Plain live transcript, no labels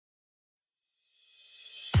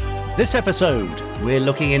This episode, we're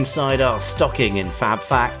looking inside our stocking in FAB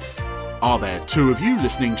Facts. Are there two of you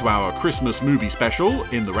listening to our Christmas movie special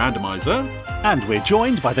in the Randomiser? And we're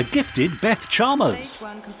joined by the gifted Beth Chalmers.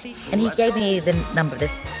 And he gave me the number of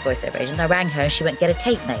this voiceover agent. I rang her and she went, get a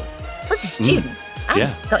tape made. I was a student. I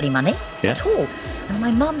hadn't got any money at all. And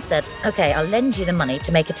my mum said, OK, I'll lend you the money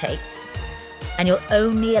to make a tape. And you're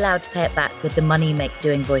only allowed to pay it back with the money you make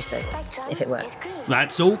doing voiceovers, if it works.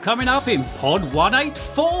 That's all coming up in Pod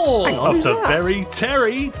 184 of the very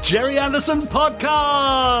Terry Gerry Anderson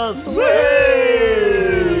Podcast.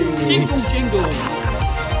 Jingle, jingle.